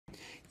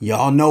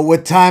Y'all know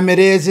what time it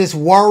is. It's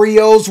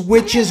Wario's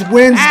Witches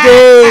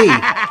Wednesday. Real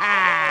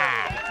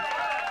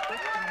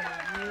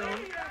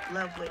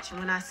love witch. And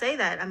when I say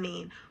that, I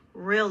mean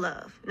real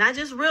love. Not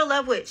just real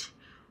love witch.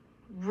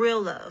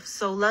 Real love.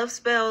 So love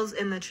spells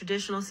in the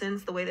traditional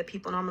sense, the way that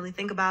people normally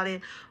think about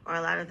it, or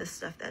a lot of the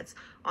stuff that's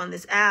on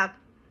this app.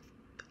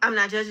 I'm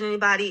not judging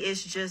anybody.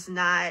 It's just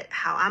not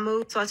how I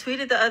move. So I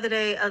tweeted the other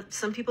day,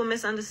 some people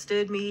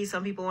misunderstood me.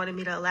 Some people wanted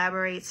me to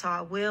elaborate, so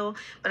I will.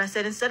 But I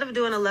said, instead of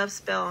doing a love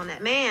spell on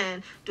that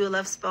man, do a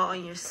love spell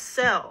on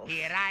yourself.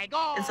 Here I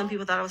go. And some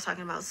people thought I was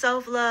talking about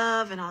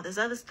self-love and all this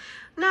other stuff.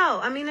 No,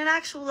 I mean an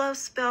actual love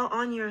spell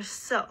on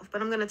yourself.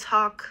 But I'm going to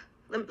talk...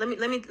 Let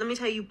me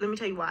tell you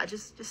why.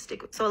 Just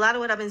stick with. So a lot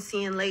of what I've been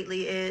seeing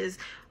lately is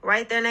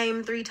write their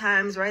name 3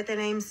 times, write their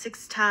name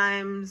 6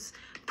 times,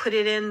 put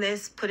it in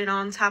this, put it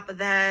on top of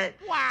that,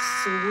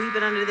 sweep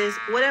it under this,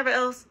 whatever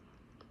else.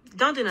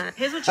 Don't do none.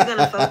 Here's what you're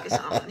gonna focus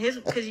on.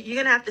 Because you're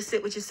gonna have to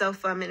sit with yourself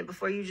for a minute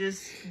before you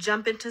just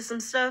jump into some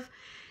stuff.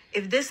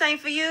 If this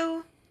ain't for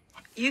you,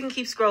 you can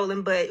keep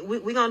scrolling, but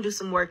we're gonna do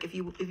some work if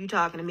you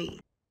talking to me.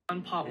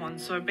 On part 1.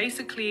 So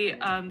basically,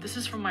 this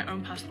is from my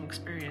own personal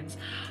experience,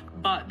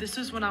 but this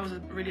is when I was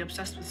really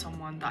obsessed with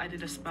someone that I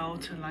did a spell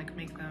to like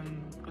make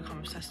them become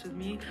obsessed with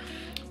me.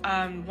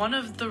 One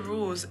of the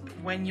rules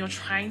when you're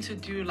trying to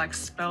do like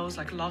spells,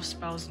 like love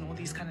spells and all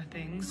these kind of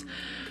things,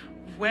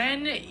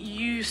 when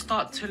you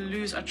start to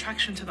lose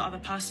attraction to the other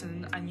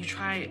person and you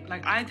try,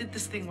 like I did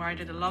this thing where I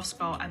did a love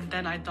spell and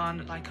then I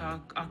done like a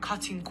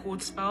cutting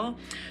cord spell,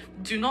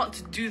 do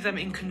not do them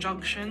in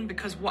conjunction,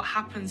 because what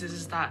happens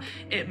is that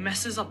it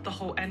messes up the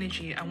whole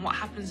energy. And what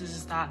happens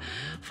is that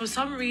for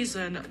some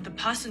reason the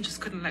person just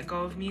couldn't let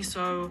go of me.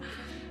 So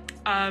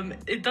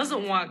it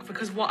doesn't work,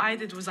 because what I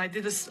did was I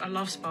did a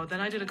love spell,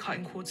 then I did a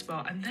cutting cord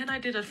spell, and then I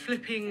did a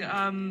flipping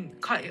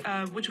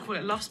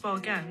love spell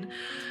again,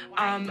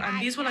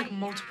 and these were like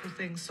multiple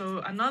things.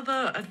 So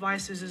another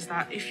advice is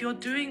that if you're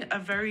doing a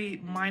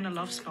very minor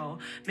love spell,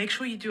 make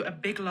sure you do a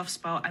big love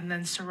spell and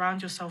then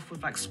surround yourself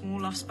with like small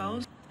love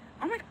spells.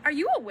 Oh my, are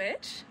you a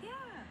witch? Yeah.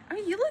 I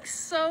mean, you look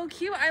so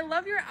cute. I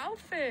love your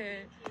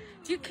outfit.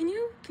 Can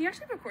you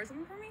actually record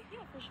something for me?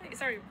 Yeah, for sure.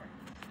 Sorry, record.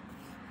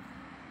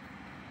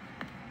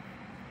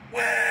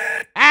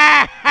 What?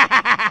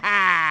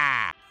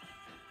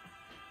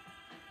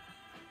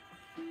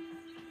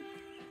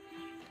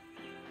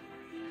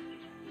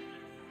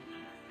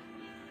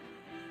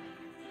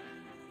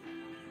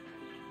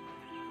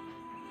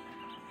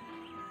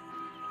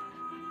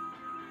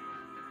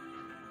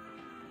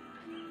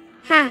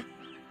 Huh.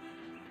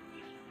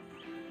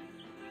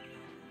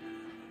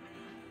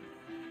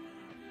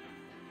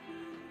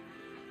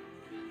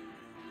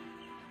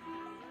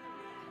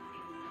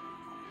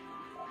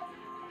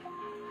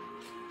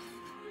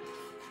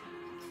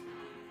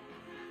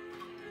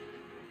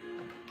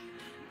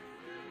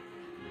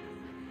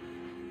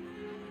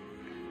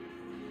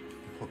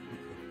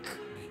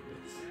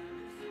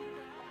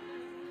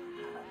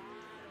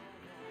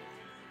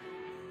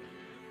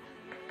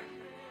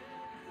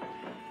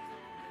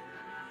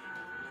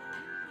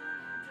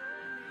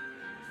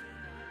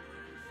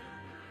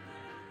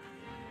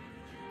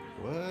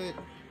 What?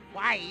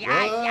 Why?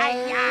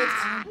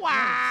 Women bleed,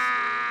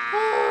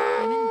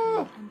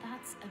 and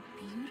that's a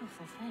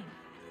beautiful thing.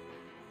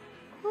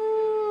 Do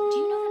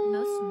you know that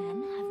most men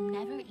have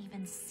never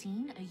even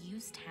seen a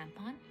used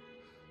tampon?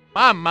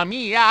 Mamma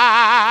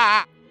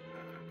mia!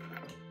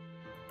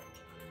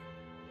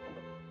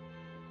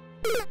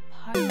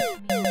 Pardon me.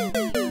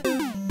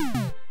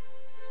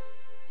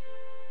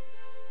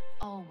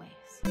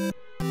 Always.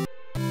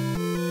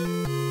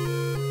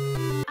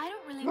 I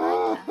don't really like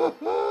that.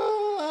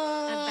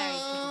 A very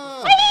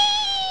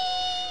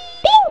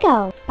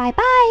Bingo!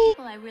 Bye-bye!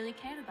 people I really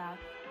cared about.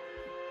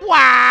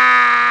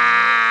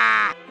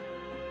 Wow!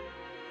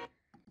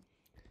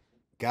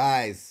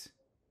 Guys,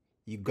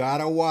 you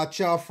gotta watch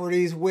out for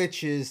these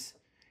witches.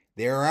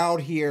 They're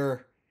out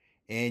here,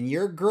 and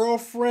your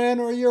girlfriend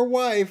or your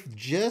wife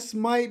just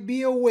might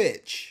be a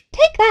witch.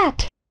 Take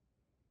that!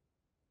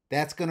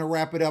 That's gonna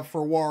wrap it up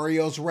for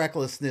Wario's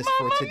Recklessness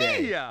for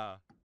today. Mia!